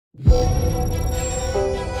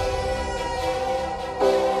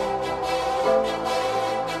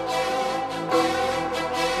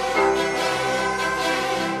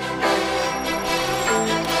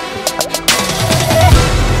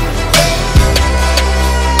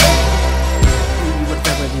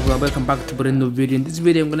Welcome back to a brand new video. In this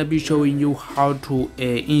video I'm gonna be showing you how to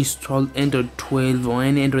install Android 12 on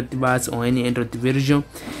any Android device or any Android version.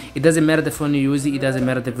 It doesn't matter the phone you use, it doesn't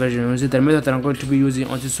matter the version you use. The method that I'm going to be using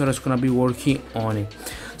on this tutorial is gonna be working on it.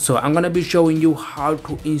 So I'm gonna be showing you how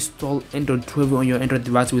to install Android 12 on your Android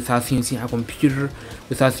device without using a computer,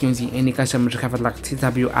 without using any custom recovery like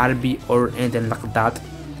TWRP or anything like that.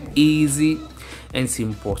 Easy and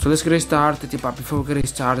simple. So let's get started. But before we get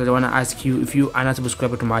started, I want to ask you, if you are not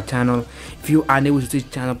subscribed to my channel, if you are new to this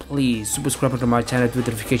channel, please subscribe to my channel with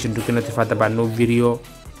notification to get notified about no video,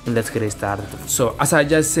 and let's get started. So as I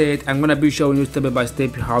just said, I'm gonna be showing you step by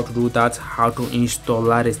step how to do that, how to install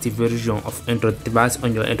latest version of Android device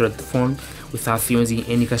on your Android phone without using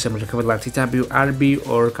any custom recovery like TWRP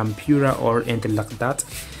or computer or anything like that.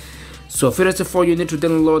 So first of all, you need to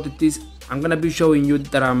download this. I'm gonna be showing you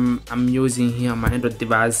that I'm using here my Android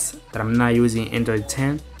device, that I'm not using Android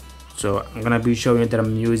 10. So I'm gonna be showing you that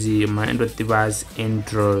I'm using my Android device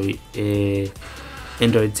Android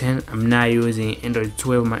 10. I'm not using Android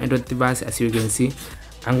 12 my Android device. As you can see,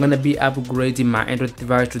 I'm gonna be upgrading my Android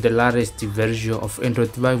device to the latest version of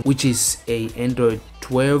Android device, which is a Android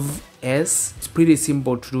 12s. It's pretty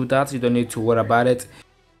simple to do that. You don't need to worry about it.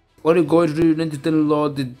 What you're going to do, you need to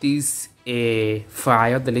download this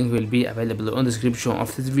file. The link will be available on the description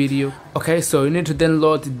of this video. Okay, so you need to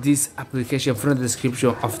download this application from the description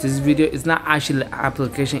of this video. It's not actually an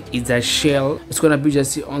application, it's a shell. It's gonna be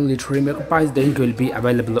just only 3 megabytes. The link will be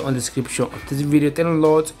available on the description of this video.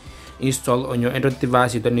 Download, install on your Android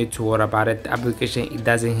device. You don't need to worry about it. The application, it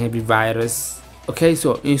doesn't have a virus. Okay,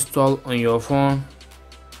 so install on your phone.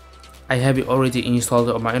 I have it already installed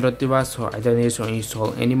on my Android device, so I don't need to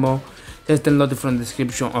install anymore. Just download it from the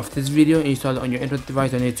description of this video. Install it on your Android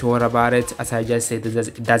device. Don't need to worry about it. As I just said,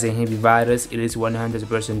 it doesn't have a virus. It is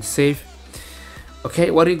 100% safe.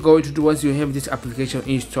 Okay, what you're going to do once you have this application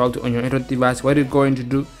installed on your Android device, what you're going to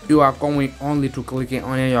do, you are going only to click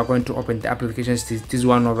on it. You are going to open the application. This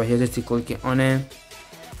one over here, just click on it.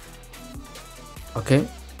 Okay,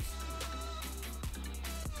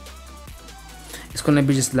 it's gonna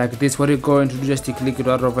be just like this. What you're going to do, just click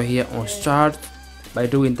right over here on start. By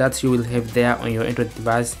doing that, you will have there on your Android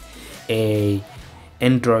device a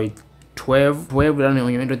Android 12 running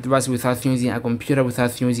on your Android device without using a computer,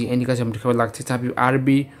 without using any custom recovery like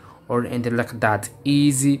TWRP or anything like that.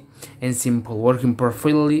 Easy and simple, working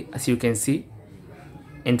perfectly. As you can see,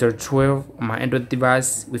 Android 12 on my Android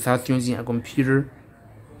device without using a computer,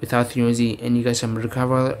 without using any custom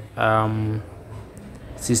recovery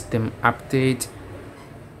system update.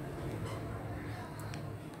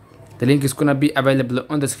 The link is gonna be available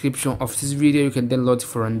on the description of this video. You can download it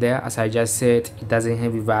from there. As I just said, it doesn't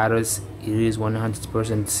have a virus. It is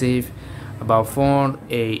 100% safe. About phone,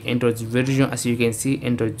 a Android version, as you can see,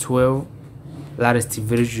 Android 12, latest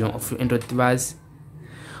version of your Android device.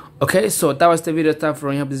 Okay, so that was the video stuff from.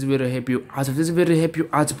 I hope this video help you out. If this video help you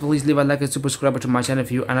out, please leave a like and subscribe to my channel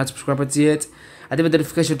if you are not subscribed yet. I leave a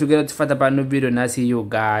notification to get notified about new video, and I see you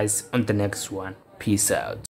guys on the next one. Peace out.